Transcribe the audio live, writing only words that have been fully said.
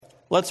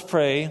Let's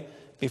pray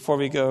before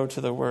we go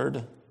to the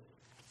Word.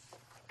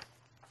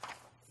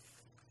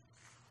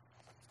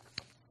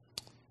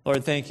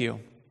 Lord, thank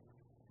you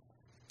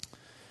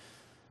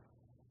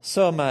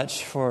so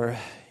much for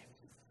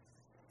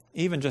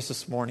even just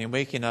this morning,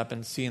 waking up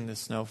and seeing the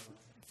snow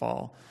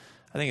fall.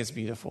 I think it's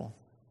beautiful.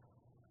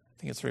 I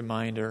think it's a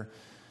reminder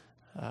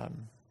of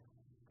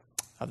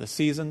the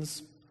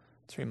seasons.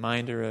 It's a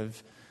reminder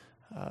of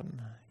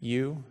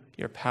you,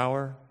 your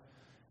power,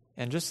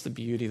 and just the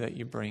beauty that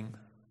you bring.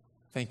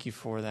 Thank you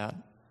for that.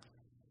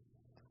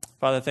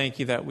 Father, thank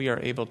you that we are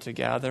able to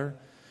gather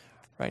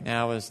right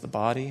now as the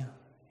body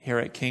here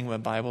at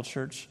Kingwood Bible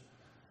Church.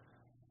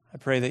 I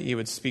pray that you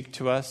would speak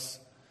to us.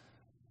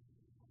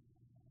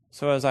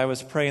 So as I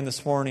was praying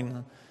this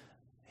morning,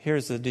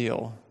 here's the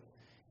deal.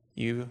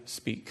 You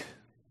speak.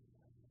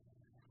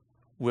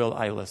 Will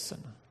I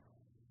listen?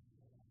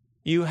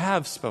 You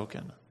have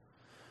spoken.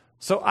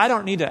 So I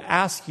don't need to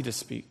ask you to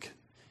speak.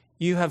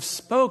 You have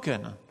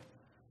spoken.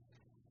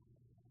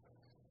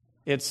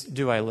 It's,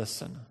 do I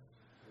listen?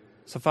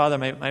 So Father,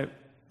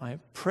 my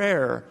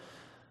prayer,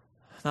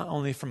 not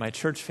only for my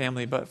church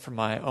family, but for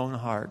my own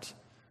heart,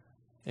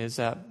 is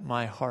that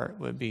my heart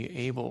would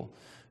be able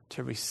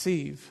to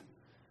receive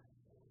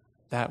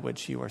that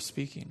which you are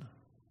speaking.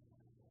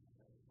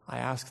 I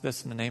ask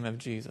this in the name of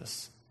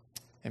Jesus.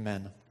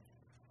 Amen.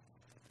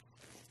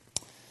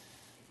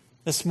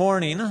 This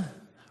morning,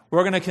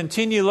 we're going to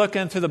continue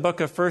looking through the book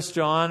of 1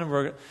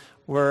 John.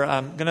 We're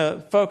going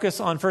to focus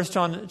on 1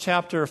 John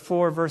chapter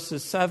 4,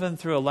 verses 7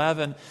 through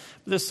 11.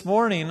 This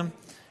morning,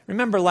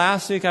 remember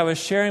last week I was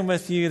sharing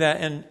with you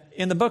that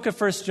in the book of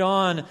 1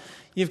 John,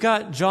 you've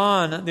got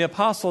John, the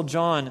Apostle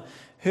John,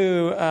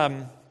 who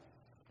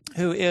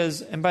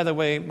is, and by the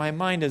way, my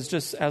mind is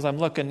just, as I'm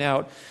looking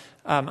out,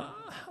 I'm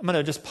going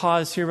to just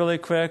pause here really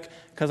quick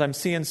because I'm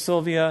seeing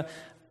Sylvia.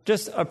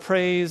 Just a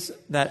praise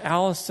that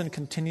Allison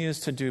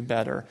continues to do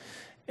better.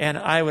 And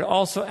I would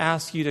also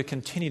ask you to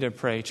continue to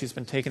pray. She's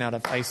been taken out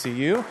of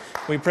ICU.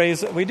 We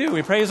praise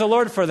the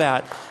Lord for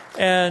that.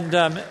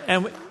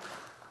 And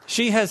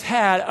she has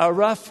had a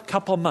rough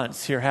couple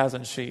months here,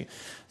 hasn't she?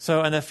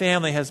 So, and the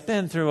family has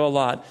been through a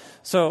lot.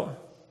 So,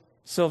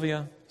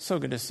 Sylvia, so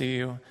good to see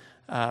you.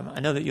 I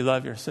know that you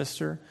love your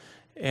sister,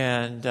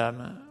 and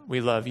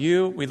we love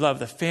you. We love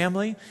the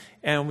family,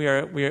 and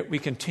we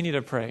continue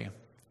to pray.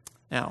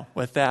 Now,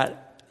 with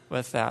that,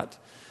 1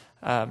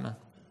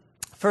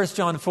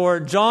 John 4,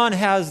 John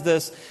has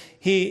this,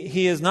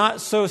 he is not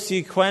so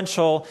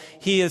sequential.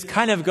 He is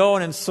kind of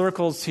going in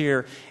circles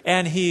here.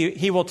 And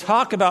he will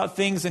talk about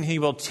things and he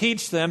will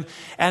teach them.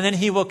 And then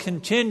he will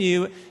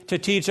continue to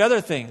teach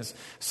other things.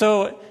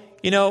 So,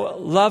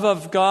 love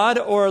of God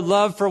or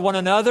love for one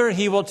another,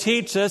 he will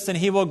teach this and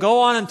he will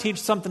go on and teach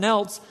something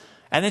else.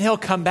 And then he'll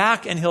come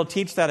back and he'll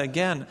teach that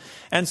again.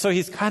 And so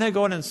he's kind of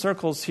going in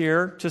circles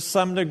here to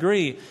some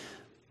degree.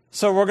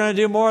 So we're going to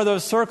do more of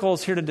those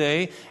circles here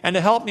today. And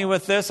to help me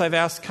with this, I've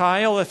asked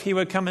Kyle if he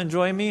would come and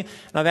join me.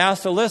 And I've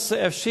asked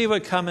Alyssa if she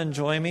would come and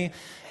join me.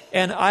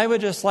 And I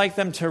would just like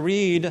them to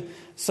read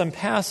some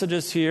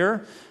passages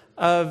here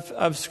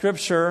of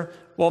Scripture.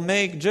 We'll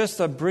make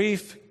just a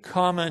brief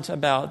comment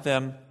about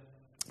them.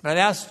 I've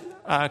asked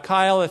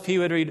Kyle if he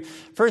would read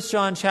 1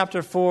 John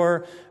chapter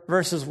 4,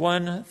 verses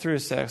 1 through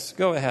 6.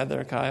 Go ahead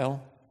there,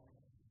 Kyle.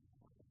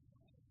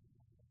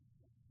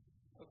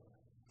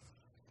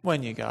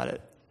 When you got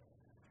it.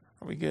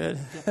 Are we good?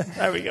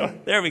 There we go.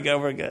 There we go.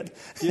 We're good.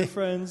 Dear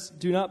friends,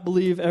 do not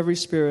believe every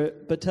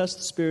spirit, but test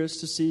the spirits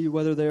to see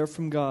whether they are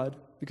from God,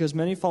 because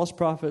many false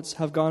prophets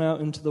have gone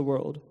out into the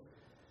world.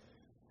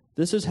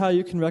 This is how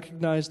you can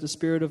recognize the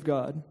Spirit of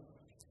God.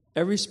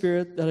 Every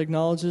spirit that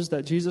acknowledges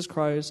that Jesus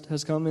Christ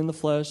has come in the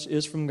flesh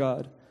is from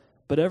God,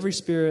 but every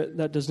spirit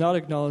that does not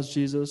acknowledge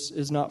Jesus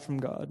is not from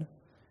God.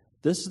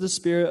 This is the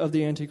spirit of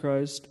the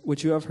Antichrist,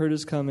 which you have heard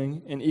is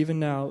coming, and even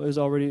now is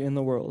already in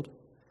the world.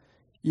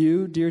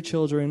 You, dear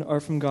children, are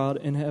from God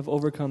and have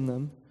overcome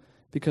them,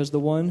 because the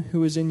one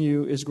who is in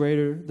you is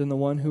greater than the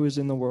one who is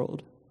in the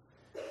world.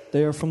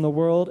 They are from the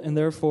world and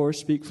therefore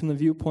speak from the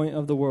viewpoint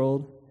of the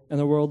world, and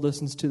the world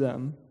listens to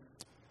them.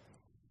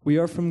 We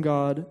are from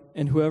God,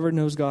 and whoever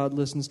knows God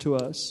listens to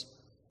us,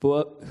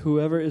 but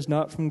whoever is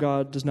not from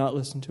God does not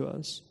listen to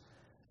us.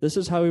 This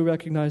is how we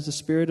recognize the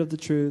spirit of the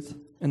truth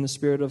and the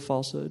spirit of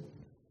falsehood.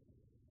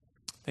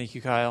 Thank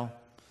you, Kyle.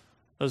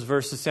 Those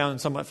verses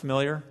sound somewhat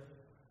familiar.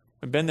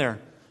 We've been there.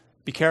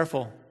 Be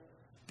careful.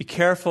 Be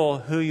careful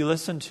who you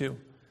listen to.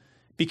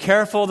 Be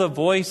careful the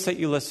voice that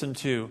you listen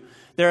to.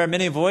 There are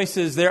many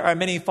voices. There are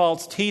many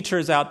false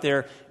teachers out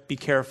there. Be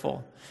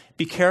careful.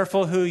 Be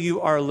careful who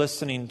you are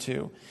listening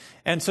to.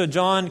 And so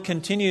John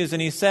continues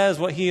and he says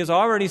what he has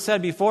already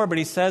said before, but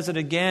he says it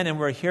again and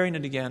we're hearing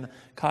it again.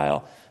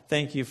 Kyle,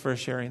 thank you for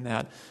sharing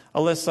that.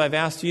 Alyssa, I've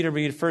asked you to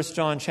read 1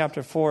 John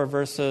chapter 4,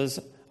 verses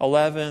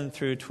 11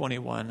 through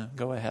 21.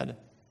 Go ahead.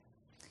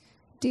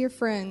 Dear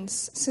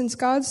friends, since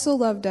God so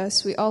loved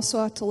us, we also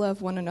ought to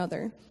love one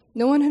another.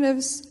 No one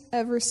has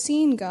ever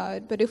seen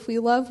God, but if we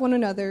love one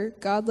another,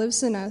 God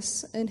lives in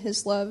us, and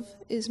his love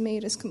is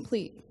made us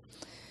complete.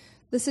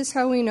 This is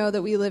how we know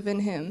that we live in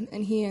him,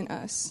 and he in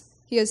us.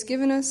 He has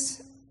given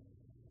us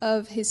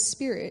of his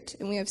Spirit,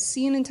 and we have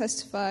seen and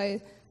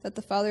testified that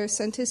the Father has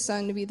sent his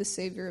Son to be the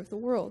Savior of the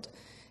world.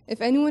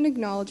 If anyone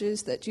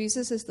acknowledges that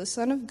Jesus is the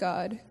Son of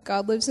God,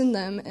 God lives in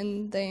them,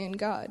 and they in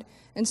God.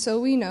 And so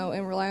we know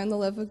and rely on the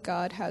love that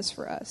God has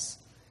for us.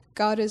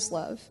 God is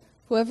love.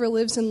 Whoever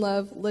lives in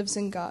love lives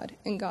in God,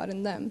 and God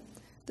in them.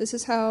 This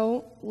is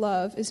how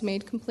love is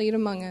made complete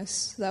among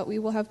us, so that we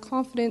will have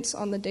confidence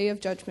on the day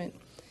of judgment.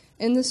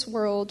 In this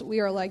world, we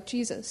are like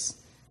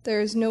Jesus. There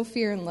is no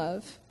fear in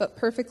love, but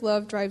perfect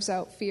love drives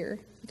out fear,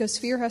 because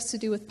fear has to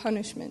do with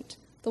punishment.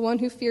 The one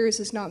who fears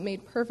is not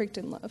made perfect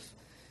in love.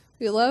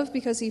 We love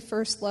because he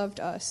first loved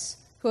us.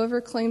 Whoever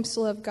claims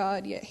to love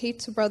God, yet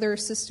hates a brother or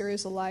sister,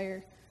 is a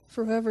liar.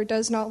 For whoever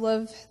does not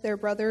love their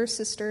brother or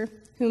sister,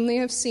 whom they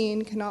have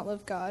seen, cannot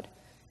love God,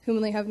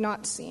 whom they have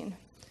not seen.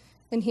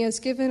 And he has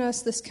given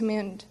us this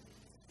command: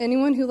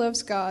 anyone who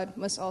loves God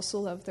must also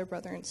love their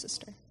brother and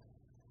sister.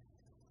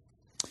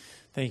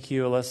 Thank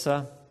you,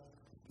 Alyssa.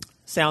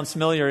 Sounds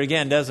familiar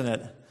again, doesn't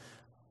it?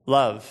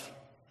 Love.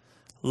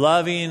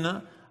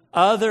 Loving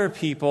other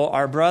people,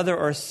 our brother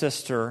or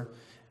sister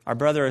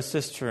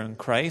in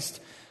Christ.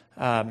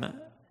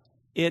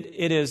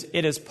 It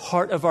is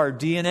part of our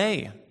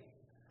DNA.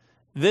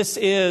 This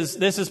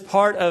is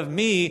part of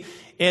me.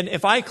 And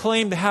if I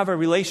claim to have a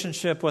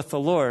relationship with the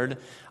Lord,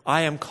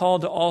 I am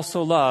called to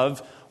also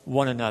love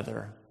one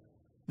another.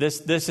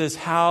 This is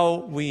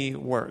how we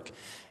work.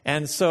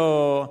 And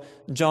so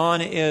John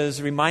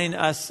is reminding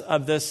us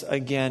of this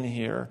again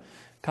here.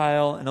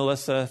 Kyle and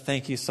Alyssa,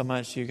 thank you so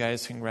much. You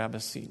guys can grab a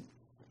seat.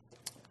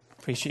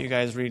 Appreciate you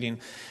guys reading.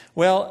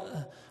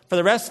 Well, for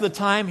the rest of the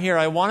time here,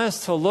 I want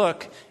us to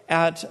look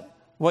at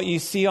what you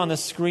see on the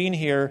screen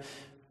here,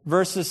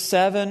 verses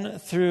 7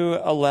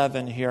 through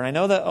 11 here. I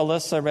know that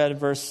Alyssa read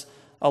verse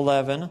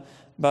 11,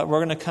 but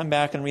we're going to come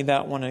back and read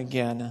that one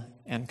again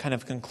and kind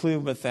of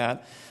conclude with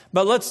that.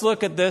 But let's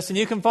look at this, and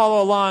you can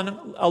follow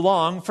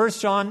along. 1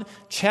 John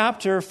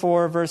chapter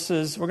 4, we're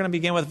going to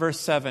begin with verse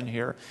 7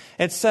 here.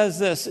 It says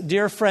this: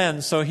 dear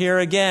friends, so here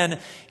again,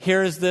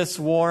 here's this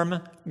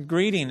warm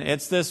greeting.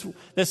 It's this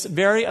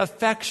very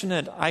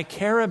affectionate, I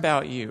care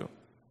about you.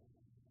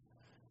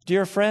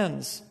 Dear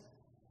friends,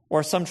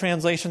 or some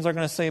translations are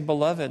going to say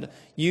beloved,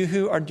 you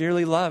who are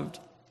dearly loved.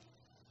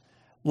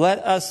 Let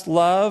us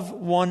love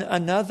one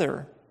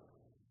another.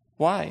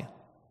 Why?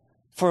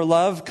 For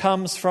love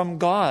comes from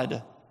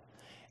God.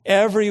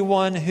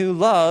 Everyone who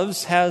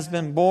loves has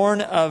been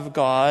born of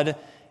God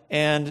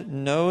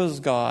and knows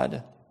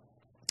God.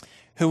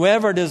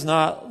 Whoever does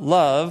not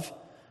love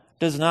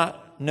does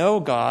not know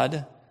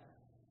God,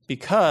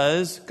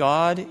 because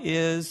God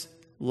is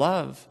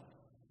love.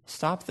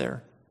 Stop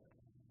there.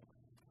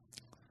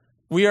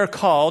 We are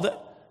called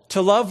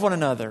to love one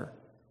another.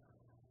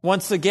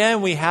 Once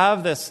again, we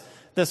have this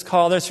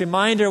call, this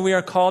reminder, we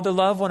are called to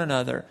love one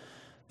another.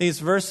 These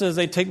verses,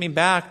 they take me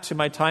back to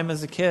my time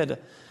as a kid.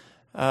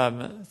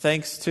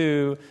 Thanks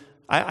to,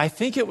 I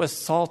think it was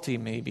Salty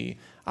maybe.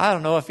 I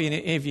don't know if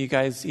any of you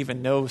guys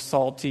even know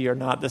Salty or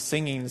not, the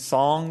singing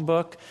song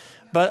book.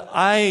 But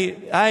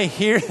I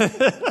hear,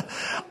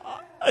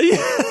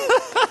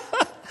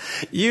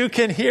 you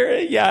can hear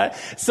it, yeah.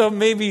 So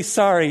maybe,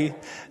 sorry,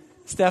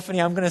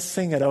 Stephanie, I'm going to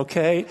sing it,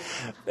 okay?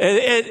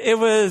 It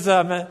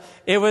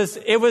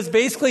was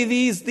basically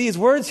these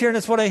words here, and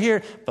it's what I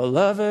hear.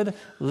 Beloved,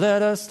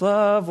 let us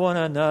love one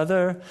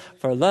another,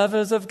 for love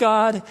is of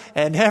God,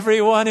 and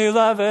everyone who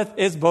loveth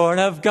is born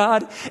of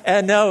God,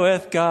 and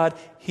knoweth God.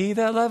 He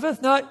that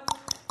loveth not,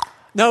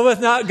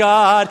 knoweth not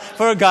God,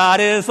 for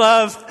God is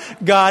love.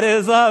 God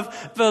is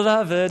love.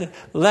 Beloved,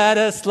 let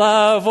us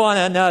love one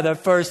another.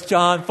 1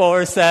 John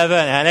 4, 7,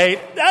 and 8.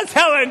 That's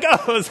how it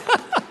goes.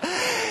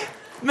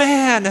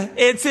 Man,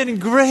 it's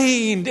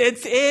ingrained.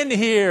 It's in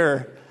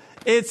here.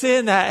 It's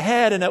in that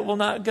head, and it will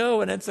not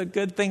go, and it's a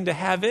good thing to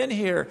have in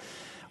here.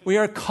 We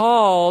are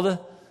called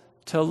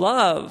to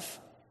love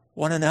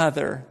one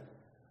another.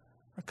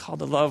 We're called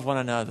to love one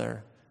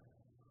another.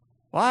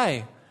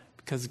 Why?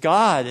 Because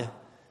God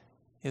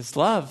is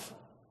love.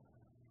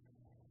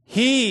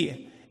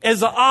 He is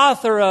the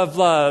author of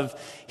love.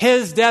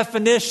 His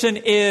definition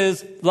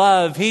is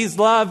love. He's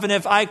love, and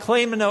if I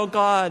claim to know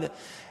God,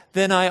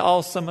 then I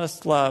also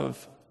must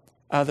love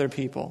other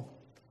people.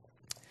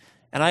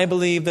 And I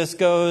believe this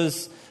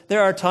goes,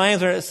 there are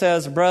times where it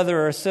says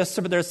brother or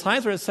sister, but there's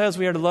times where it says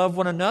we are to love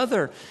one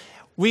another.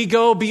 We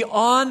go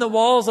beyond the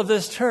walls of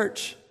this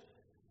church.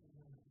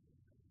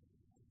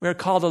 We are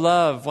called to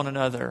love one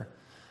another.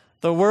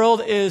 The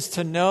world is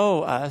to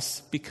know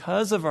us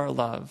because of our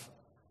love.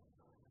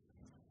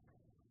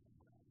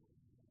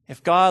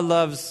 If God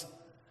loves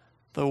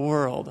the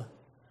world,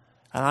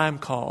 and I'm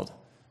called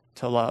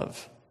to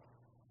love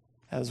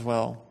as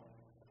well.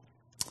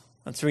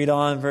 Let's read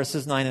on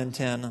verses 9 and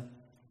 10.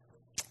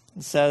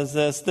 It says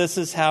this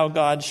is how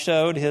God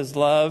showed his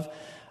love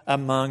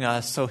among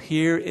us. So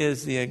here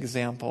is the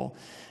example.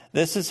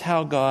 This is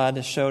how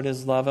God showed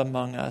his love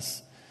among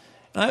us.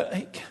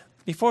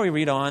 Before we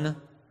read on,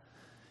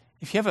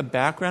 if you have a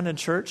background in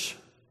church,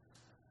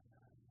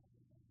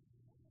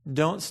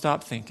 don't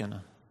stop thinking.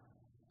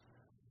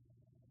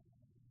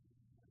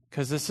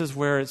 Because this is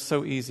where it's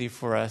so easy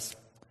for us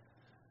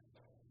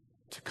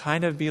to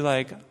kind of be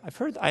like,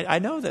 I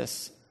know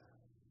this.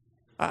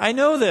 I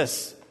know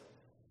this.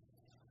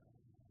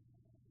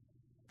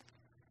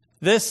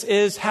 This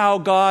is how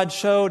God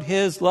showed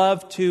his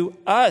love to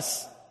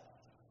us.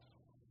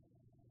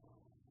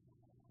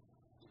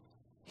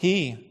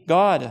 He,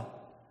 God,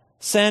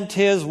 sent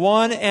his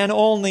one and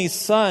only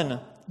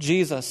Son,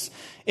 Jesus,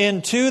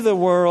 into the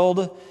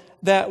world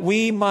that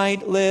we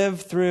might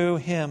live through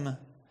him.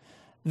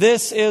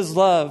 This is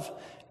love,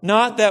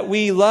 not that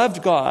we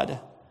loved God,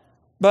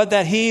 but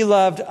that he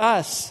loved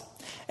us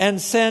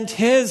and sent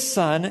his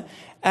Son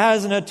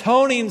as an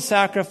atoning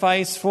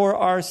sacrifice for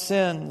our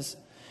sins.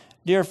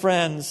 Dear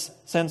friends,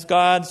 since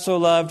God so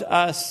loved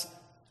us,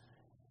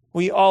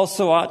 we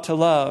also ought to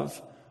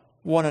love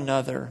one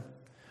another.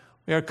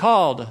 We are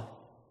called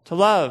to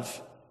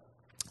love.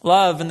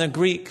 Love in the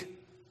Greek.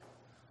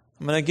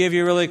 I'm going to give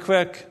you really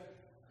quick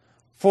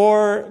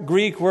 4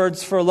 Greek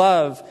words for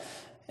love.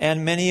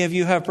 And many of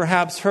you have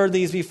perhaps heard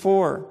these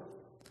before.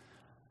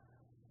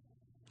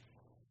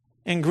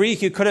 In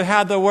Greek, you could have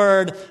had the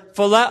word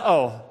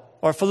phileo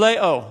or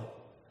phileo.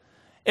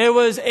 It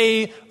was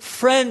a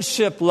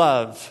friendship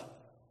love.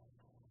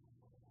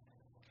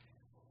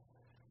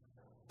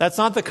 That's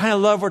not the kind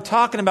of love we're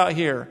talking about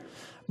here.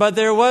 But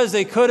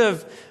they could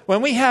have,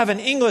 when we have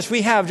in English,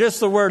 we have just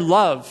the word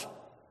love.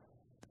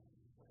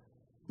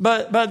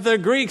 But the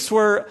Greeks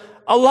were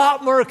a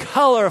lot more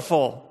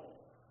colorful.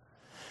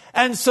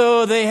 And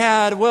so they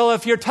had, well,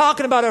 if you're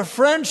talking about a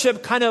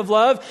friendship kind of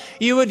love,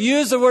 you would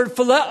use the word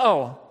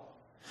phileo.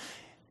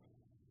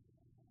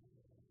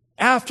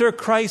 After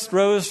Christ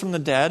rose from the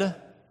dead,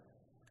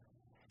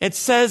 it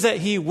says that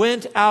he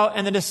went out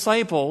and the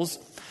disciples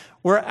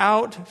were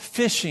out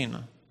fishing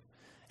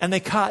and they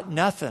caught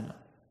nothing.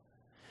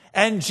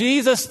 And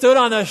Jesus stood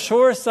on the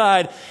shore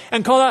side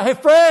and called out, "Hey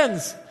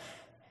friends,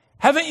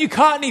 haven't you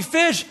caught any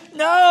fish?"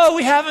 "No,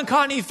 we haven't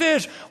caught any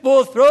fish."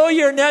 "Well, throw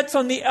your nets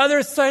on the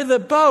other side of the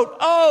boat."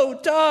 "Oh,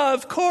 duh,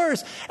 of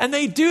course." And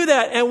they do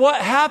that. And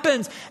what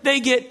happens?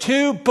 They get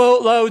 2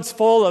 boatloads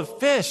full of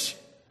fish.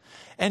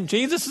 And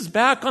Jesus is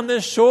back on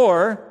the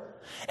shore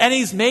and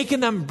he's making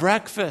them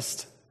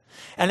breakfast.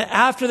 And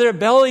after their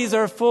bellies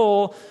are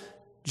full,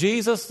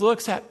 Jesus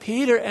looks at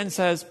Peter and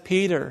says,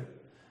 "Peter,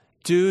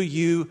 do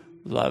you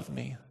love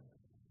me?"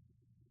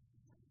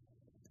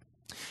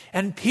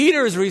 And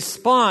Peter's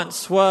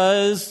response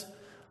was,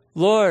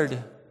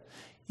 "Lord,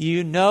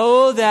 you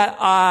know that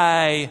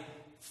I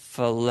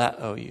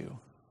phileo you.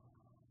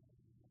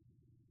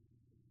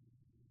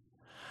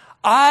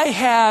 I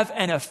have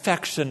an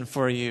affection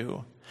for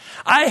you.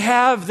 I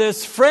have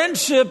this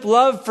friendship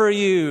love for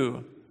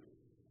you."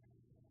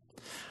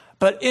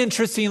 But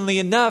interestingly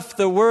enough,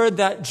 the word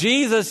that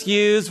Jesus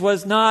used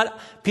was not,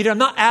 "Peter, I'm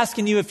not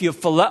asking you if you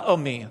phileo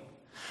me.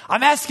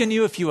 I'm asking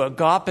you if you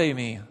agape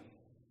me."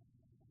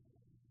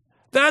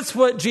 That's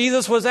what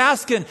Jesus was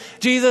asking.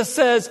 Jesus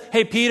says,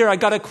 "Hey, Peter, I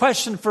got a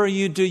question for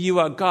you. Do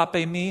you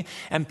agape me?"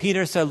 And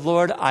Peter said,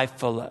 "Lord, I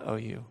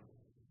phileo you."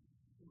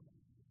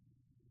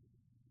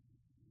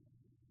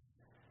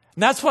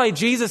 And that's why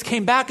Jesus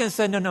came back and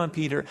said, No,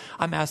 Peter,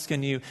 I'm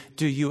asking you,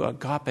 do you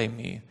agape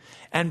me?"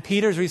 And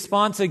Peter's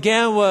response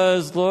again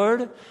was,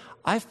 "Lord,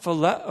 I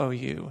phileo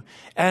you."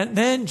 And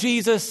then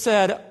Jesus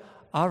said,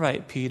 "All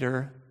right,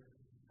 Peter,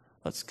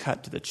 let's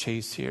cut to the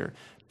chase here.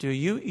 Do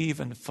you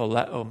even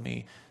phileo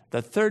me?"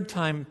 The third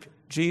time,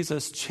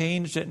 Jesus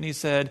changed it and he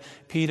said,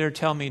 "Peter,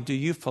 tell me, do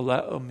you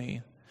phileo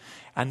me?"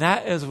 And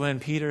that is when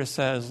Peter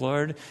says,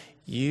 "Lord,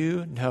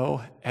 you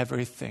know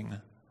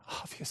everything,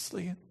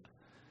 obviously.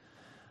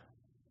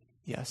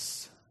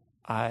 Yes,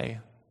 I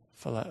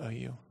phileo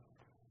you.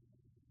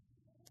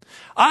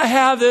 I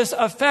have this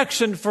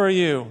affection for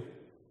you."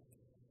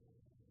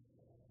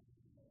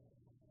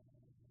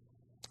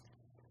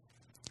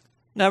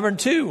 Number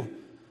 2,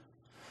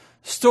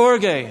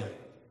 storge.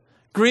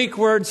 Greek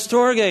word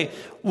storge.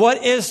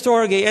 What is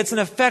storge? It's an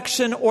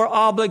affection or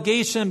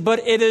obligation, but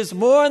it is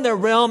more in the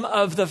realm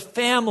of the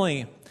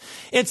family.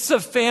 It's the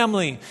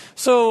family.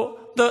 So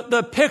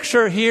the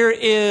picture here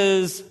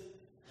is,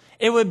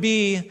 it would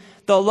be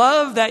the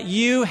love that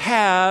you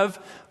have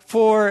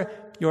for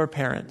your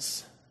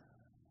parents.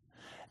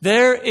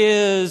 There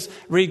is,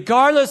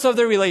 regardless of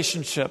the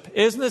relationship,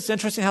 isn't this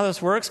interesting how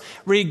this works?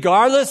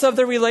 Regardless of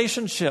the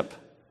relationship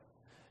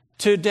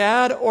to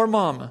dad or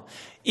mom,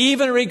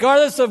 even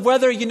regardless of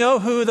whether you know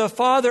who the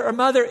father or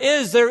mother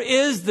is, there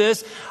is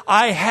this,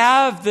 I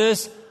have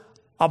this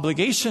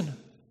obligation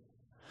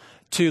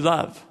to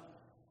love.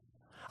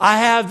 I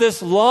have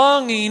this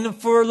longing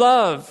for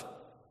love.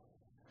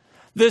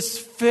 This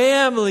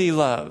family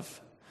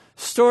love.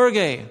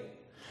 Storge.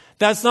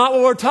 That's not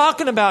what we're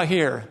talking about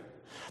here.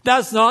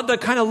 That's not the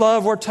kind of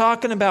love we're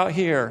talking about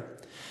here.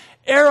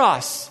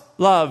 Eros,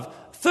 love.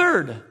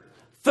 Third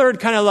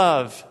kind of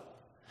love.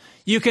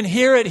 You can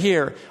hear it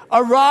here.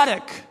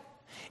 Erotic.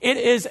 It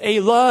is a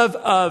love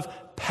of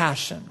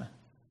passion.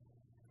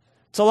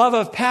 It's a love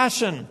of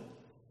passion.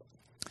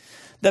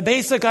 The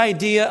basic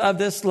idea of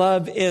this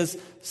love is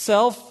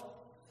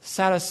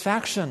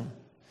self-satisfaction.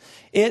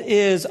 It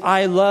is,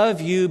 I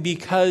love you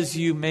because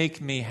you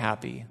make me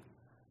happy.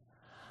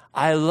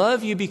 I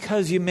love you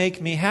because you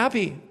make me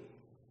happy.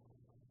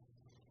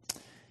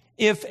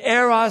 If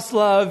eros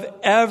love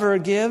ever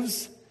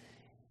gives,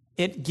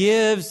 it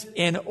gives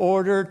in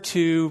order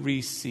to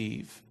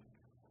receive.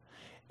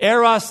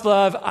 Eros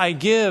love, I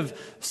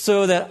give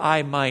so that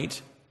I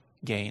might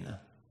gain.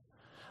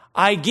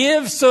 I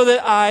give so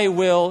that I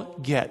will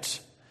get.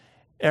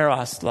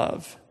 Eros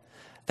love.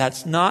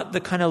 That's not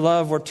the kind of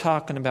love we're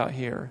talking about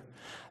here.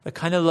 The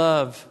kind of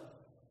love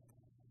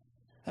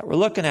that we're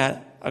looking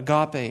at,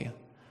 agape.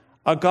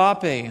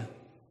 Agape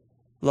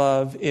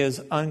love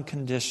is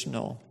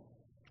unconditional.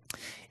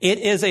 It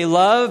is a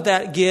love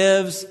that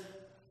gives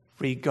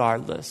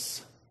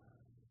regardless.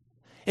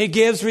 It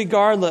gives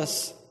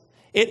regardless.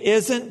 It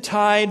isn't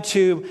tied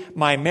to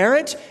my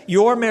merit,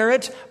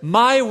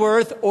 my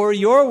worth, or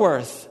your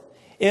worth.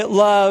 It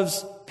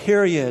loves,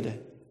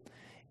 period.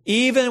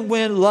 Even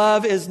when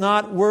love is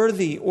not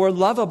worthy or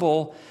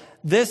lovable,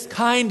 this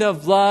kind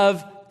of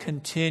love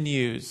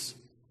continues.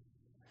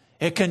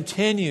 It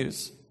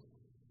continues.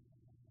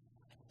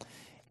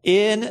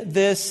 In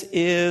this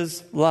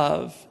is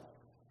love.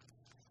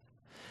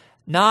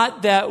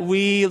 Not that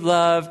we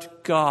loved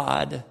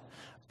God,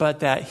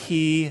 but that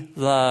He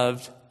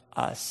loved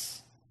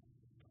us.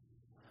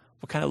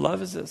 What kind of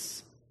love is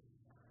this?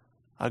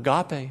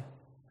 Agape.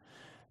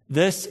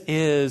 This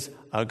is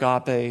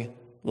agape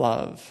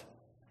love.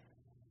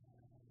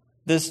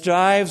 This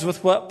jives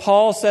with what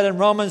Paul said in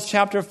Romans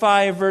chapter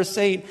 5, verse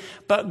 8.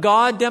 But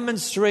God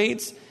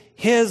demonstrates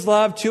His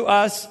love to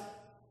us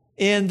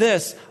in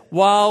this.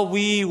 While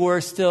we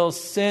were still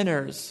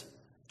sinners,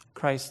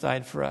 Christ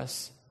died for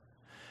us.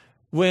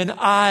 When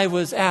I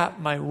was at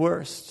my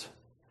worst,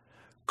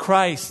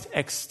 Christ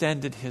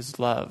extended His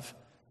love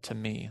to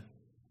me.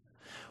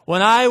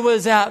 When I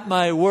was at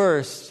my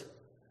worst,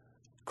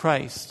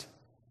 Christ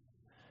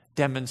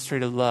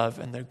demonstrated love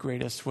in the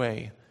greatest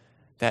way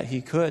that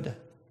He could.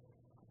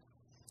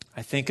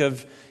 I think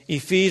of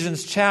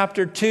Ephesians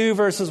chapter 2,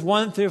 verses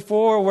 1 through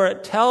 4, where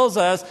it tells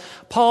us,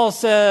 Paul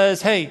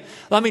says, hey,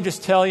 let me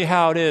just tell you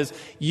how it is.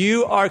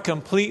 You are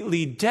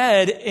completely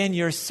dead in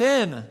your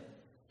sin.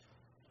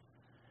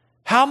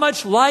 How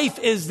much life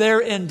is there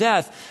in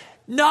death?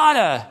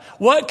 Nada.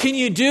 What can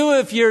you do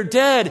if you're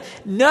dead?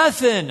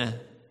 Nothing.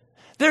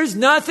 There's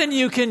nothing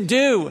you can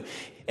do.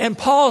 And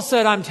Paul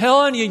said, I'm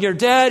telling you, you're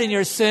dead in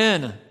your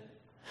sin.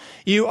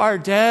 You are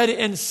dead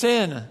in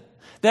sin.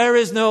 There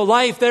is no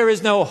life. There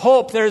is no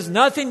hope. There's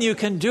nothing you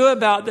can do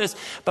about this.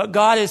 But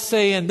God is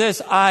saying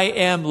this, I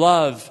am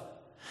love.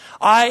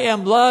 I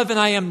am love, and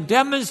I am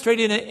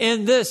demonstrating it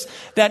in this,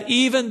 that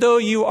even though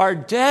you are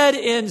dead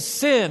in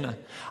sin,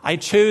 I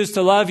choose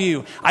to love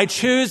you. I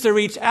choose to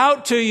reach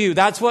out to you.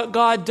 That's what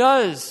God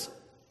does.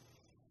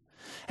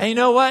 And you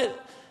know what?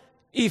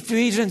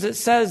 Ephesians, it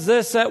says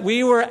this, that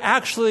we were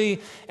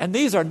actually, and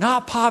these are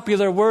not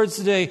popular words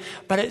today,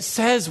 but it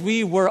says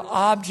we were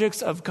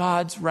objects of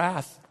God's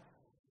wrath.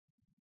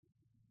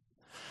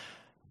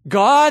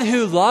 God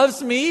who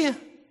loves me,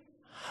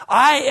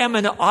 I am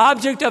an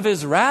object of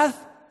His wrath.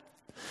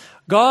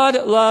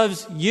 God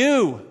loves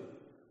you.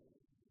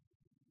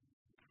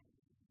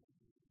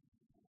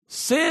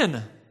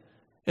 Sin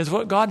is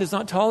what God does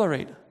not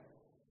tolerate.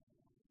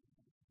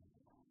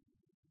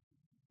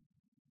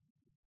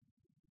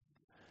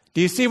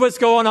 Do you see what's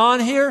going on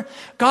here?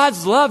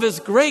 God's love is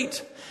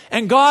great,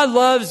 and God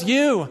loves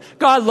you.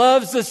 God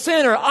loves the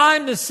sinner.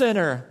 I'm the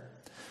sinner.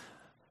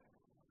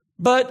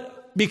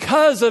 But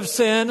because of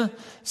sin,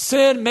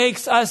 sin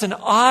makes us an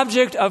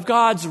object of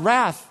God's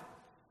wrath.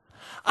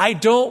 I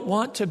don't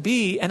want to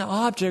be an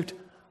object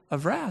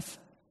of wrath.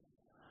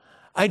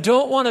 I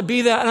don't want to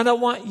be that, and I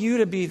don't want you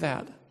to be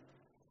that.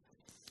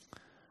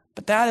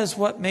 But that is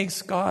what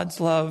makes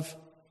God's love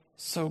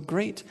so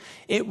great.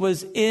 It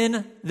was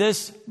in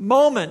this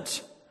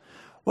moment,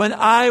 when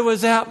I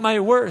was at my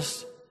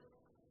worst,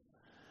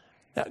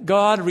 that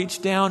God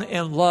reached down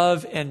in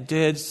love and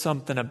did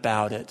something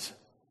about it.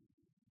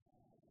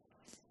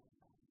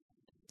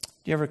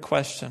 Do you ever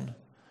question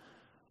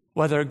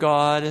whether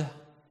God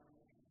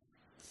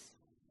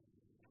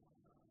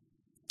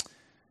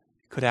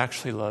could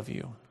actually love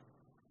you?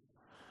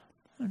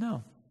 I don't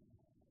know.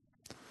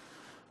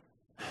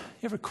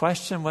 You ever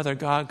question whether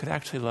God could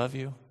actually love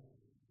you?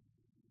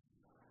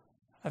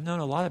 I've known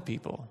a lot of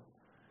people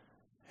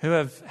who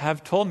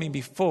have told me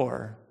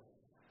before,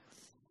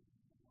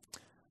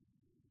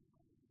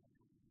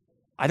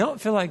 I don't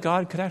feel like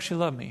God could actually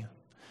love me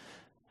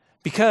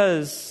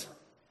because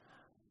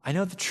I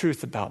know the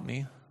truth about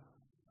me,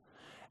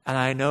 and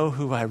I know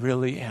who I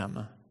really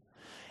am,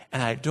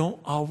 and I don't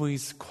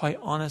always quite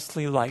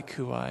honestly like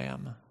who I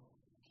am.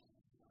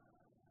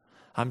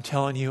 I'm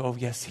telling you, oh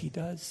yes, He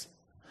does.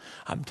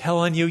 I'm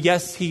telling you,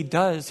 yes, He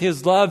does.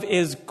 His love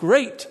is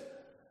great.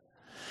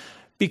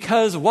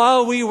 Because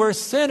while we were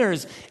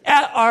sinners,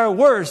 at our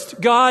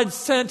worst, God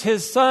sent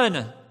His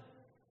Son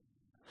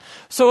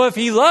So if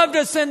he loved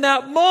us in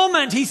that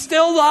moment, he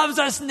still loves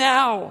us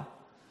now.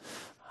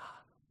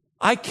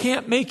 I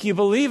can't make you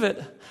believe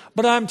it,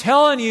 but I'm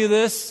telling you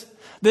this.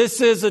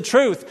 This is the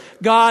truth.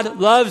 God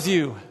loves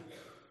you.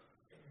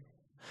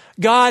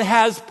 God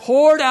has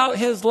poured out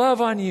his love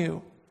on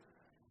you.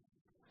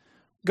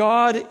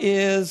 God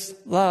is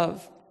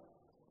love.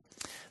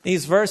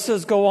 These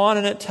verses go on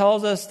and it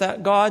tells us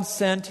that God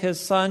sent his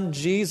son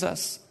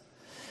Jesus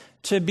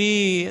to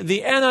be,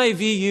 the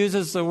NIV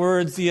uses the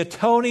words, the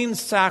atoning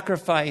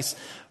sacrifice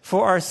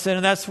for our sin.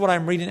 And that's what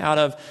I'm reading out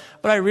of.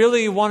 But I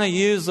really want to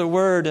use the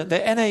word, the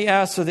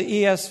NAS or the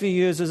ESV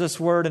uses this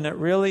word, and it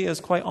really is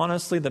quite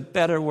honestly the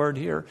better word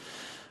here.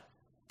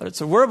 But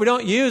it's a word we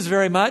don't use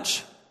very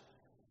much.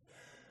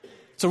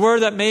 It's a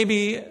word that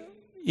maybe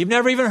you've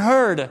never even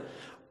heard.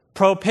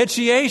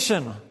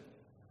 Propitiation.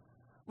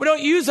 We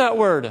don't use that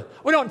word.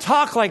 We don't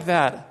talk like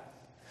that.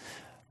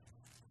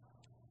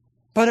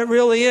 But it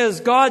really is.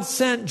 God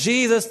sent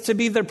Jesus to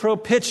be the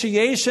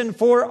propitiation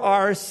for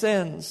our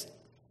sins.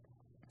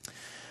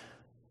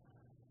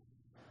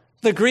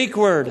 The Greek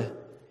word,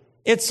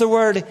 it's the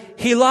word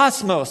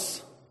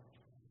hilasmos.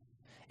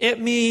 It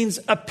means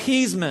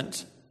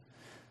appeasement,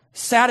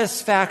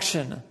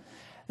 satisfaction.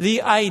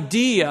 The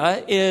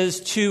idea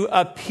is to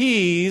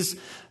appease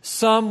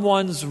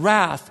someone's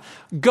wrath.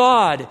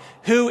 God,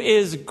 who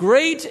is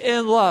great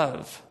in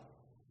love,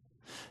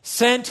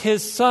 sent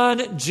his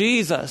son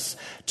Jesus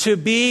to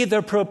be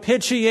the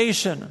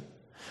propitiation.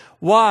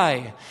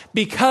 Why?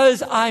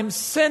 Because I'm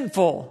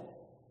sinful.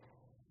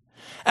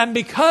 And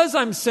because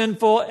I'm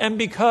sinful and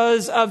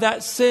because of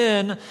that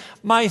sin,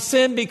 my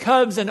sin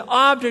becomes an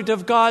object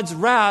of God's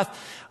wrath.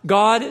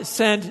 God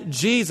sent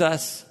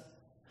Jesus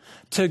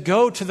to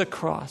go to the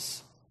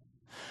cross,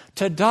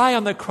 to die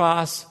on the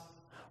cross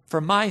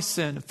for my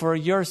sin, for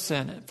your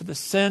sin, for the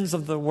sins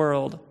of the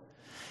world.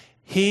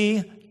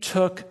 He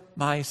took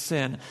my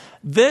sin.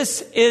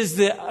 This is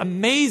the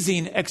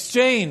amazing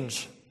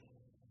exchange.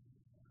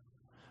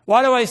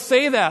 Why do I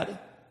say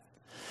that?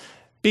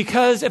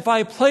 Because if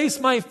I place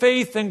my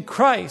faith in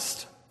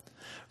Christ,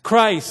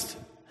 Christ,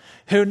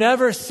 who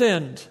never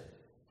sinned,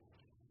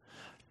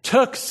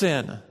 took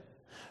sin,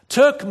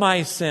 took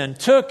my sin,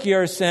 took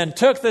your sin,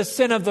 took the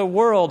sin of the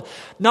world,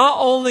 not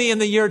only in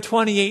the year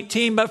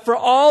 2018, but for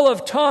all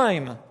of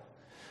time,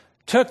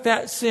 took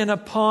that sin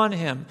upon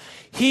him.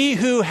 He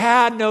who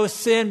had no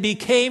sin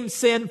became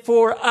sin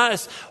for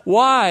us.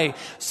 Why?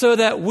 So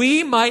that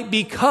we might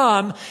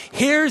become,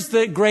 here's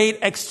the great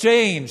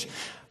exchange,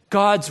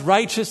 God's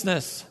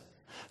righteousness,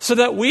 so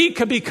that we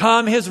could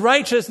become his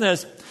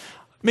righteousness.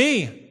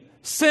 Me,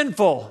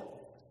 sinful.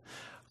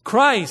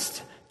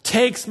 Christ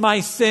takes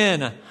my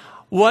sin.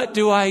 What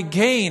do I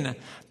gain?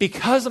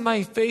 Because of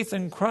my faith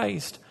in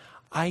Christ,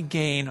 I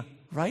gain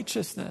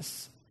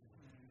righteousness.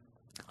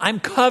 I'm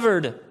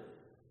covered.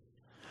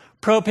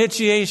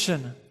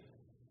 Propitiation.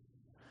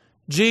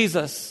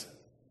 Jesus,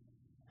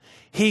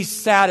 he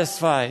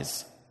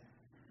satisfies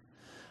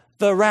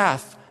the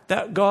wrath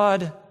that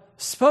God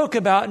spoke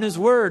about in his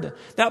word,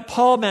 that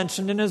Paul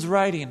mentioned in his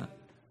writing,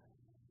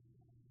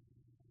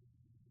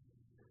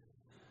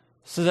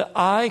 so that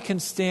I can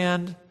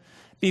stand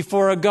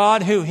before a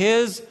God who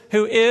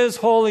is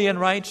holy and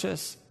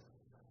righteous.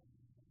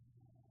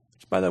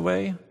 Which, by the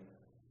way,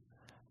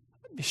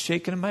 I'd be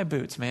shaking in my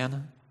boots,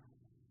 man,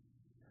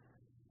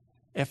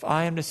 if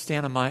I am to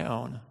stand on my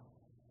own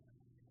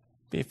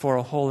before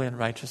a holy and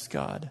righteous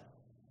God.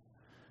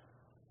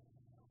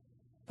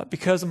 But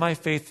because of my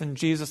faith in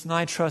Jesus, and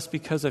I trust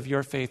because of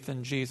your faith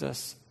in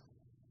Jesus,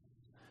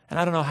 and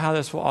I don't know how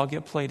this will all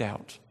get played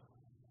out,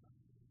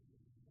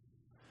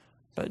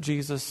 but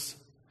Jesus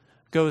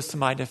goes to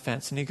my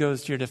defense, and he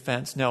goes to your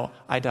defense. No,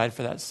 I died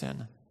for that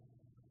sin.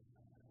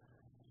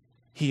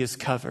 He is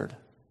covered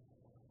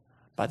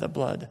by the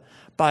blood,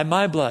 by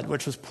my blood,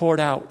 which was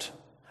poured out.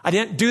 I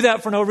didn't do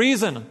that for no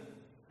reason.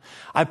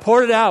 I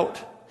poured it out.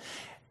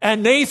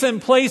 And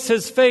Nathan placed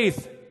his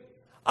faith.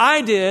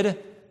 I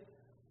did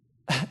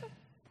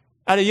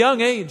at a young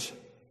age.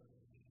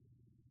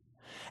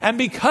 And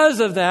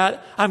because of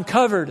that, I'm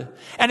covered.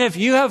 And if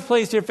you have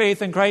placed your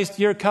faith in Christ,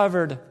 you're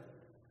covered.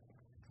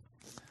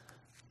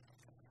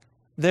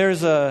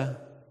 This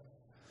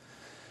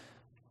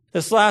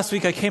last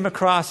week I came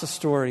across a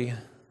story.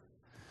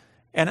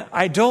 And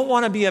I don't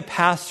want to be a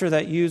pastor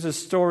that uses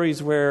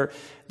stories where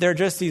they're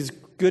just these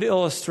good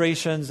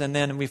illustrations and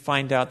then we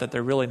find out that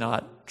they're really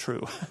not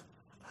true.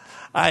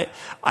 I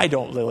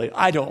don't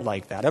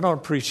like that. I don't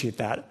appreciate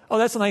that. Oh,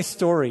 that's a nice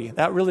story.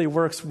 That really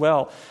works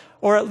well.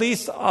 Or at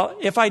least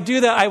if I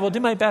do that, I will do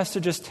my best to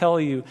just tell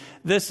you,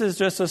 this is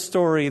just a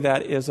story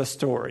that is a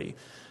story.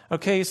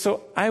 Okay,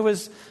 so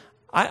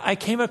I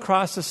came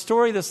across a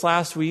story this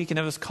last week and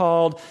it was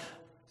called,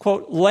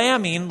 quote,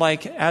 lambing,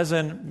 like as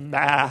in,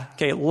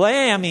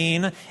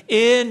 lambing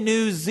in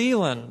New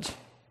Zealand.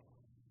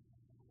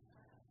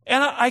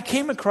 And I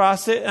came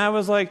across it and I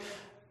was like,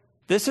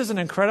 this is an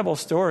incredible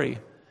story.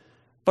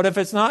 But if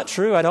it's not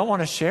true, I don't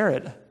want to share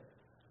it.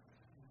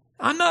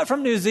 I'm not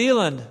from New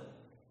Zealand.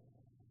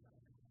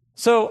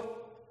 So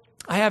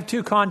I have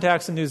 2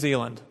 contacts in New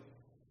Zealand.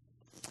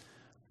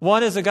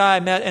 One is a guy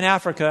I met in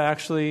Africa,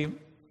 actually,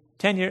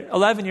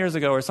 11 years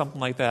ago or something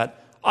like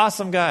that.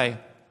 Awesome guy,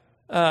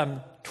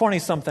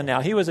 20-something now.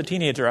 He was a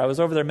teenager. I was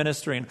over there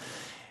ministering.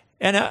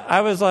 And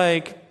I was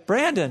like,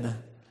 Brandon,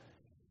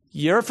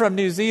 you're from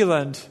New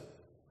Zealand.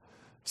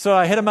 So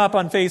I hit him up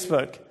on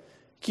Facebook.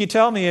 Can you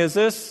tell me, is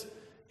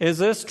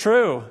this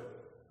true?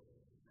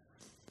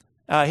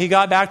 He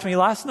got back to me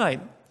last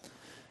night.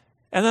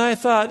 And then I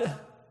thought,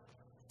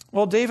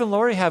 well, Dave and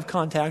Lori have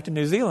contact in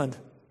New Zealand.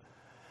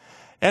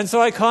 And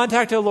so I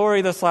contacted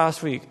Lori this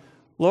last week.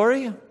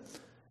 Lori,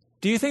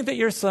 do you think that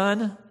your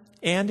son,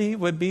 Andy,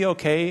 would be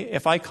okay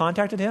if I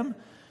contacted him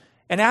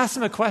and asked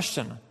him a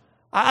question?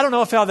 I don't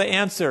know if I have the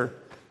answer.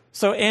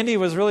 So Andy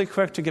was really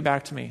quick to get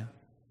back to me.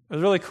 It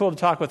was really cool to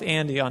talk with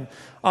Andy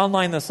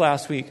online this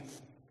last week.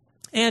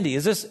 Andy,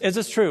 is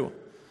this true?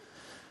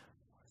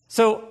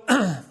 So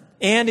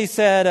Andy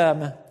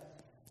said,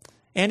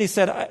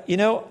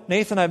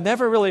 Nathan, I've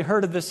never really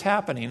heard of this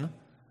happening,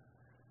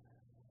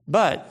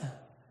 but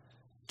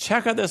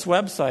check out this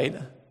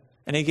website.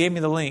 And he gave me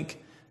the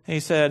link. And he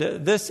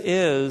said, this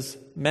is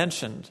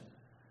mentioned.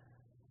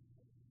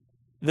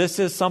 This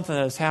is something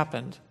that has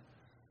happened.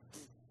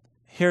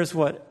 Here's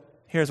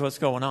what's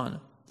going on.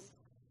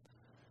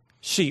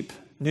 Sheep.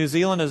 New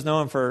Zealand is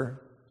known for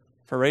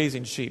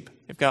raising sheep.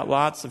 They've got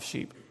lots of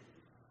sheep.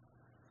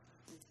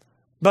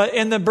 But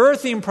in the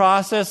birthing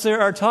process,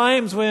 there are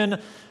times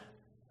when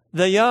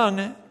the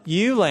young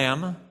ewe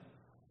lamb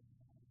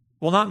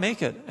will not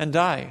make it and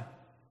die.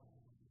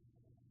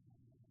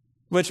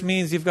 Which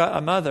means you've got a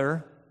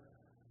mother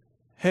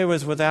who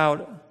is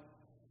without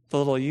the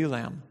little ewe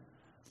lamb.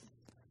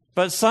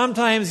 But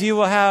sometimes you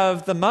will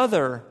have the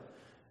mother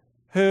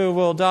who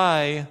will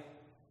die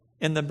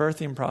in the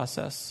birthing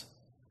process,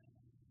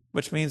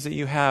 which means that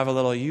you have a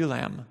little ewe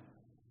lamb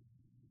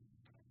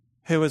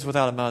who is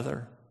without a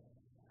mother.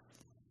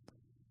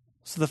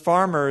 So the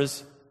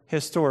farmers,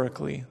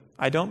 historically,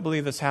 I don't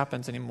believe this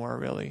happens anymore,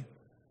 really.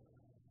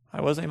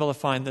 I wasn't able to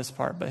find this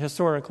part, but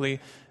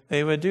historically,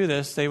 they would do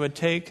this. They would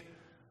take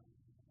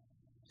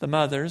the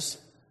mothers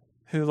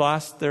who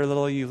lost their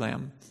little ewe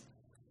lamb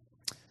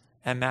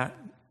and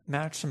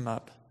match them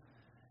up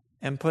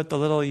and put the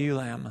little ewe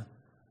lamb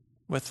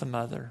with the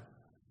mother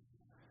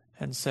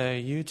and say,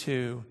 you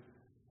two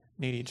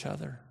need each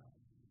other.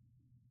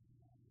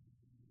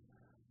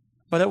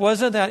 But it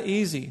wasn't that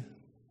easy,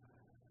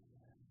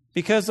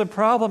 because the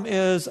problem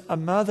is a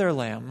mother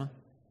lamb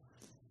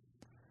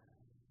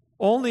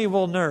only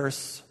will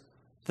nurse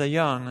the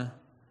young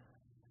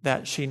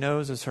that she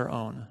knows is her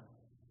own.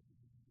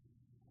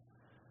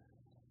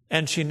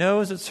 And she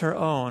knows it's her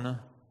own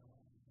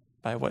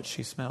by what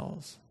she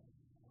smells.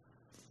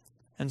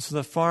 And so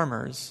the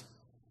farmers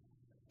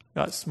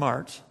got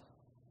smart.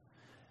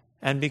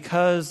 And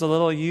because the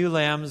little ewe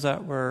lambs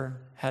that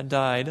had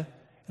died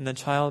in the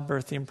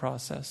childbirthing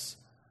process,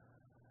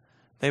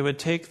 they would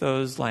take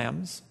those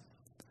lambs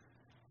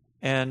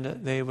and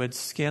they would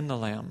skin the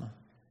lamb.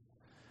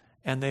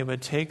 And they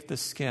would take the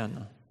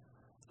skin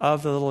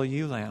of the little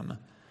ewe lamb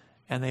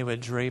and they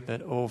would drape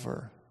it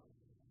over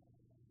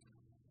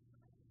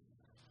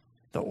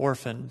the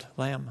orphaned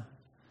lamb.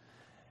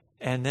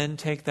 And then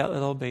take that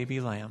little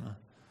baby lamb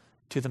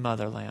to the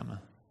mother lamb.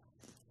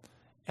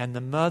 And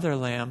the mother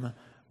lamb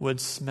would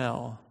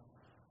smell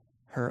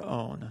her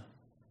own.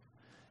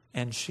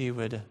 And she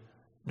would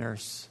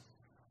nurse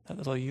that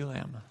little ewe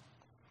lamb.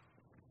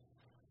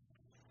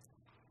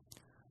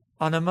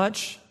 On a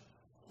much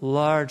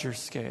larger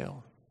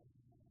scale,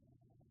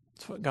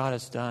 it's what God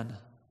has done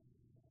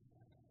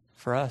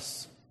for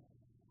us.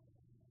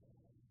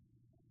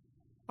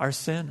 Our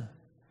sin,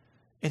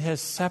 it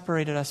has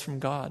separated us from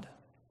God.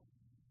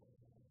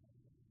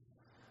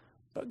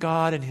 But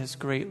God, in His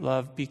great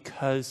love,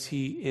 because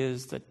He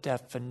is the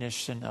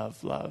definition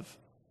of love,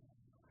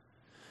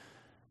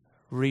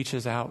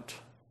 reaches out.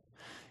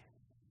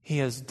 He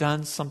has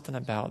done something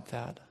about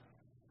that.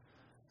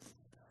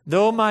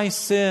 Though my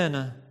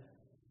sin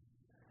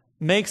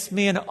makes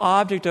me an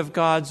object of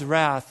God's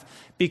wrath,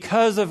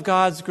 because of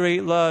God's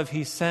great love,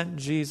 He sent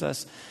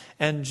Jesus.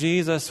 And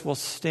Jesus will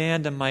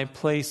stand in my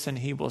place and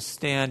He will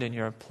stand in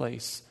your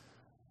place.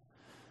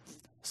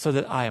 So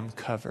that I am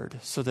covered,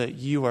 so that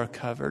you are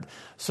covered,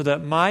 so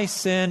that my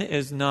sin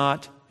is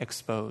not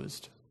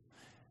exposed.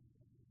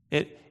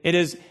 It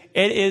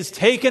is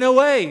taken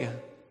away.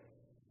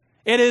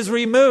 It is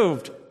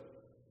removed.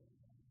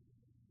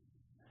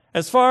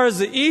 As far as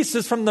the east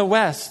is from the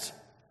west.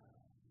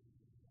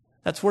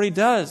 That's what He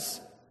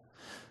does.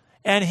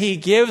 And He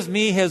gives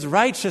me His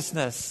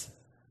righteousness.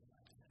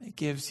 He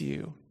gives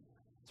you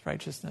His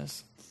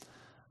righteousness.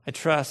 I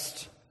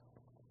trust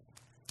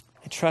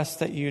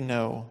that you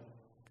know.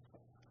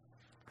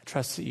 I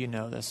trust that you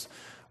know this.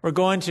 We're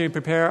going to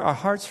prepare our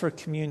hearts for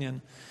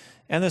communion.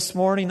 And this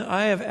morning,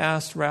 I have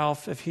asked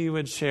Ralph if he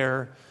would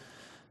share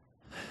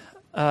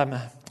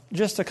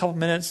just a couple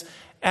minutes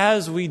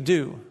as we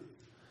do.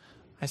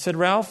 I said,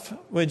 Ralph,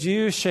 would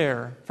you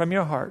share from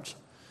your heart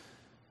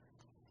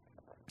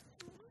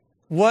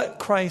what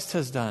Christ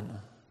has done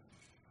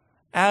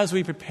as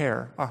we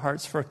prepare our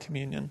hearts for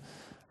communion?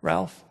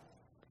 Ralph?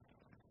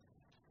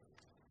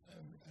 I'd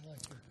like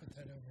to put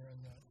that over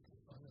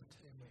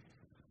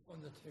on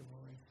the table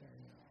right there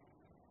now.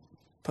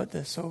 Put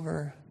this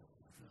over.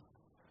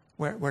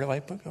 Where do I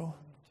go?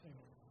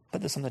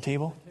 Put this on the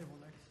table?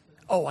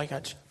 Oh, I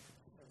got you.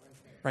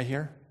 Right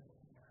here?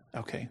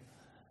 Okay.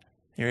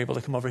 You're able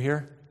to come over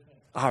here?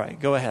 All right,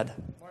 go ahead.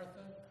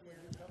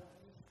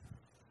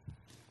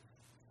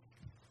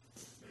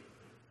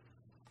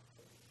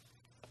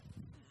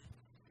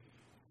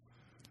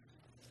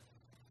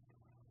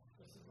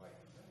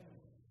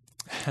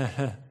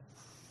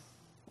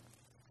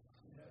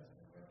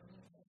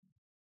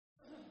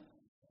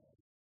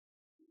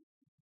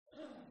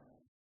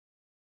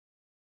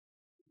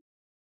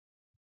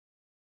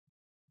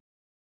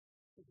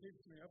 It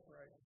keeps me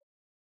upright.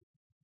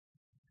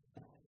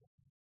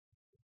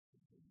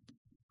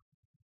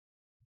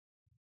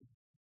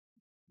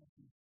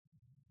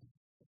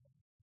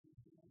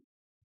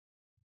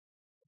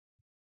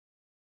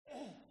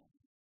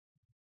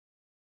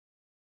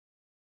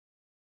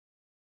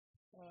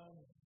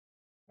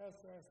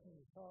 Pastor asked me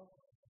to talk,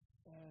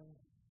 and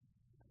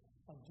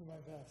I'll do my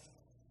best.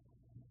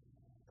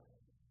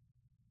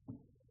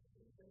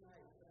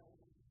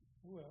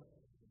 Will.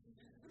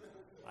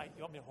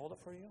 You want me to hold it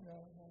for you?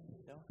 No.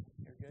 No?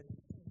 You're good?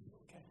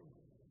 Okay.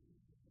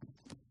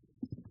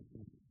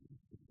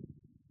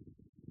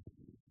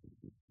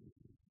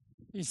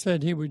 He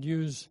said he would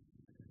use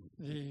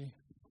the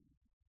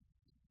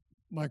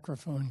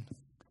microphone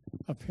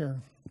up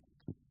here.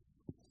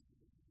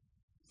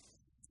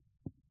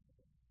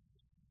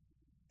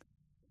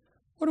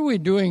 What are we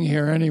doing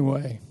here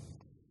anyway?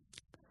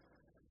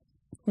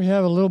 We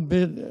have a little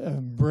bit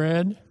of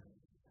bread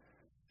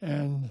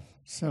and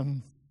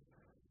some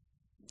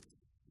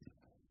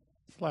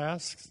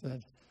flasks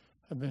that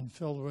have been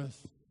filled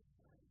with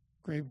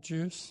grape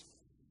juice.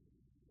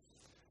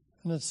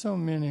 And it's so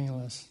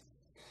meaningless.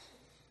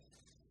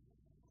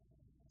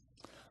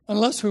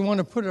 Unless we want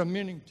to put a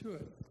meaning to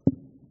it.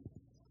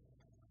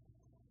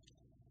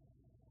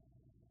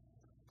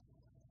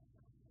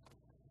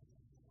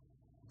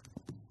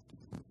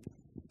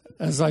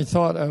 As I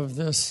thought of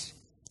this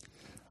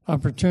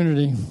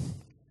opportunity,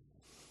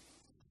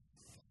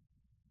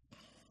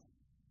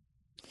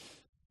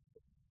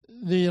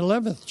 the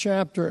 11th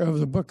chapter of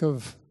the book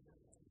of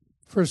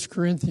 1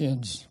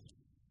 Corinthians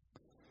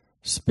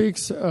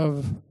speaks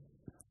of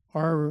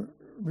our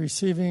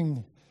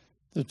receiving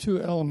the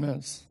two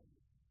elements.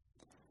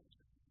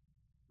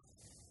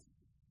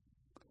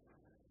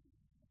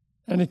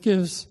 And it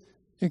gives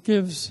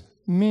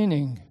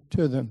meaning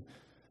to them.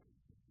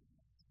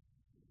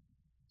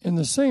 In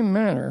the same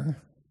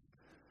manner,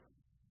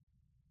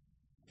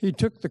 he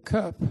took the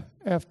cup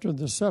after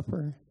the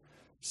supper,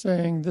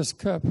 saying, "This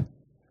cup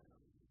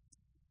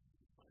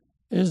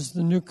is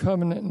the new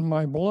covenant in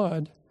my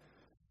blood.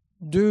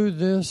 Do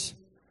this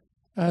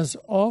as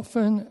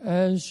often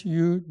as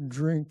you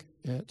drink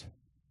it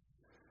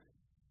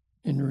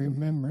in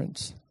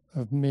remembrance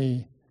of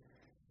me."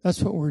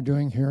 That's what we're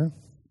doing here.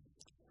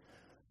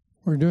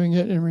 We're doing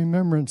it in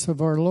remembrance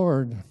of our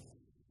Lord.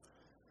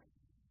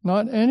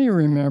 Not any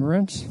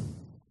remembrance,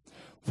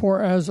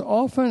 for as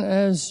often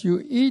as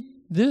you eat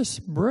this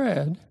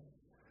bread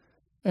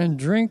and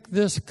drink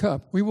this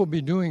cup, we will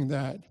be doing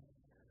that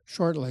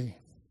shortly.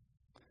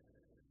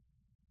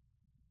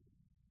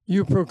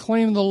 You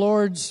proclaim the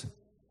Lord's,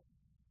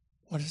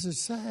 what does it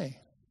say?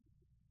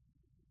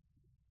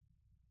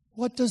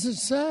 What does it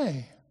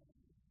say?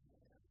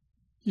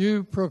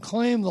 You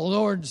proclaim the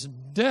Lord's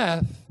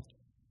death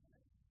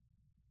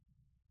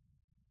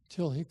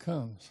till he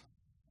comes.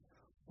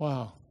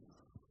 Wow.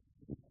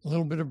 A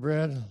little bit of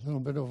bread, a little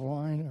bit of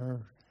wine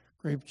or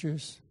grape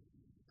juice.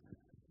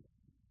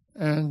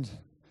 And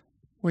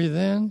we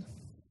then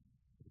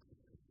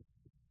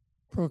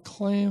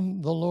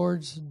proclaim the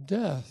Lord's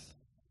death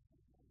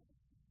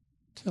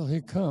till he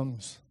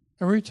comes.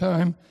 Every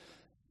time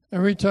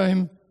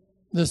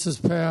this is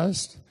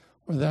passed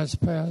or that's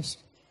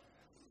passed,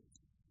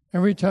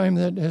 every time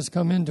that has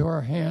come into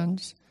our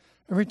hands,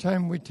 every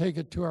time we take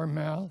it to our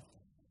mouth,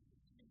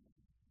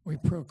 we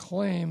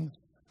proclaim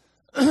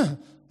the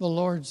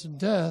Lord's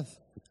death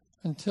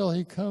until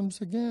he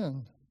comes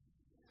again.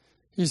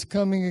 He's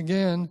coming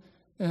again,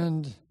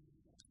 and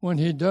when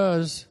he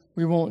does,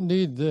 we won't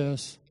need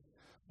this.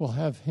 We'll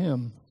have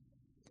him.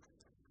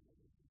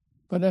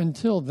 But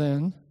until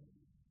then,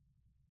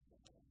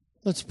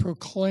 let's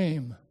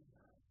proclaim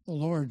the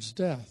Lord's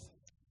death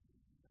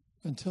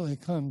until he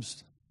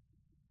comes.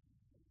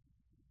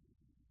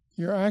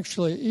 You're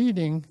actually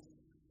eating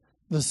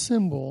the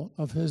symbol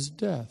of his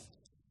death.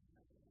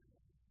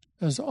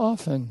 As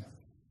often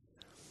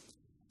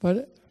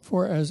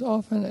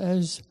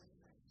as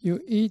you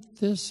eat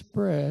this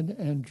bread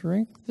and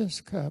drink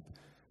this cup,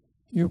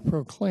 you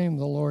proclaim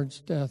the Lord's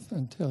death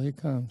until he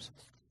comes.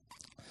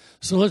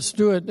 So let's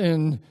do it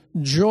in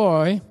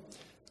joy.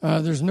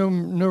 There's no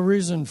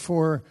reason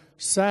for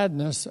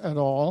sadness at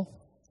all.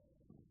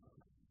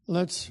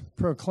 Let's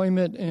proclaim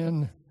it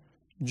in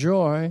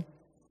joy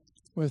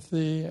with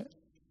the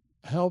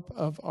help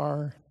of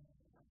our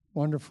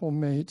wonderful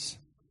mates.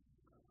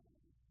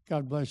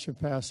 God bless you,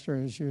 Pastor,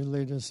 as you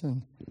lead us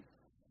in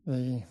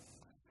the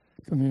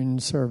communion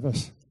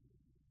service.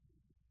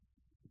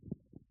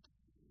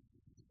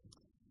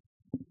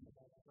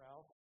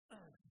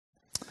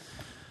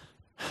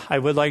 I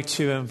would like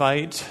to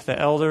invite the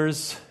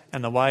elders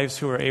and the wives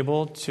who are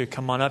able to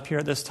come on up here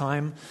at this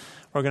time.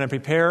 We're going to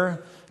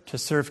prepare to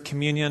serve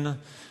communion.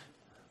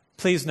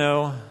 Please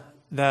know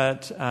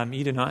that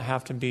you do not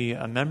have to be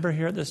a member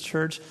here at this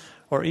church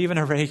or even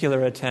a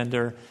regular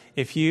attender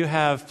if you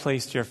have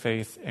placed your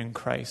faith in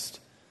Christ.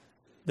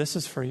 This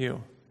is for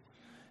you.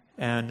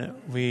 And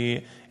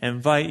we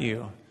invite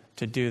you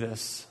to do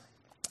this.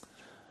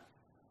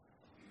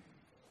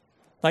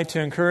 I'd like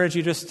to encourage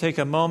you just to take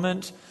a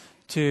moment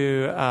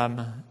to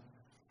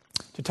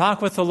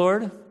talk with the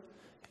Lord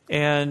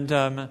and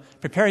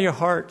prepare your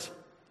heart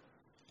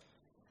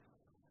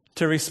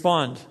to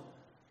respond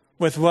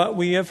with what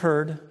we have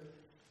heard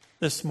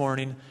this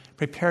morning.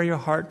 Prepare your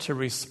heart to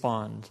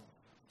respond.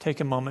 Take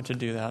a moment to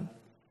do that.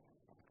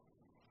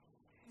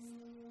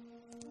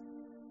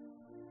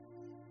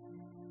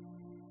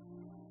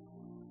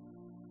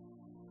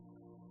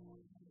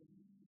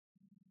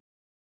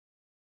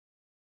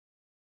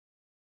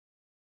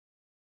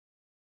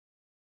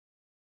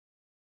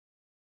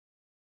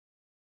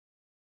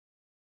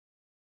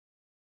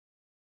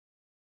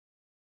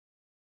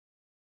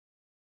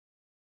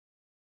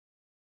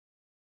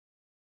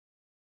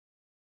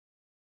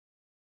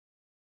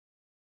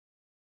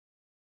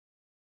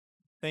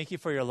 Thank you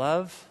for your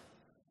love,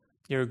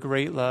 your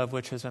great love,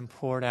 which has been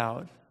poured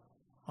out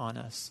on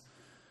us.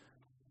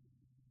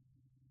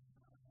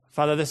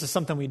 Father, this is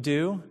something we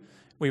do,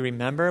 we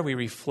remember, we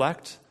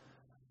reflect,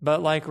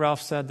 but like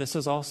Ralph said, this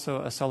is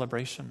also a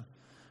celebration.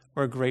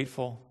 We're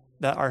grateful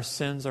that our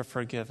sins are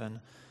forgiven.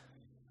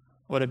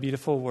 What a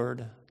beautiful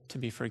word, to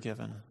be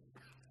forgiven.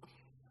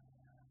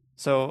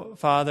 So,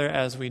 Father,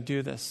 as we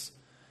do this,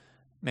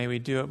 may we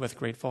do it with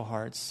grateful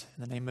hearts.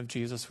 In the name of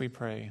Jesus we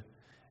pray.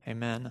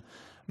 Amen.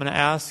 I'm going to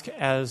ask,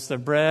 as the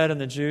bread and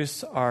the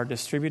juice are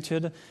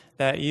distributed,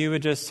 that you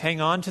would just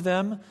hang on to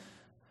them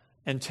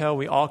until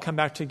we all come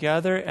back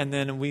together, and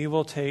then we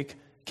will take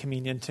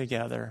communion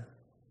together.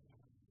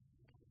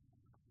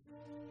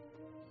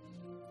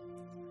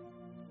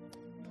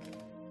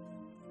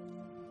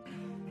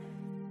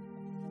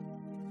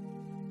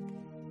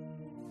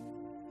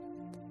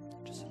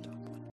 Just a talk.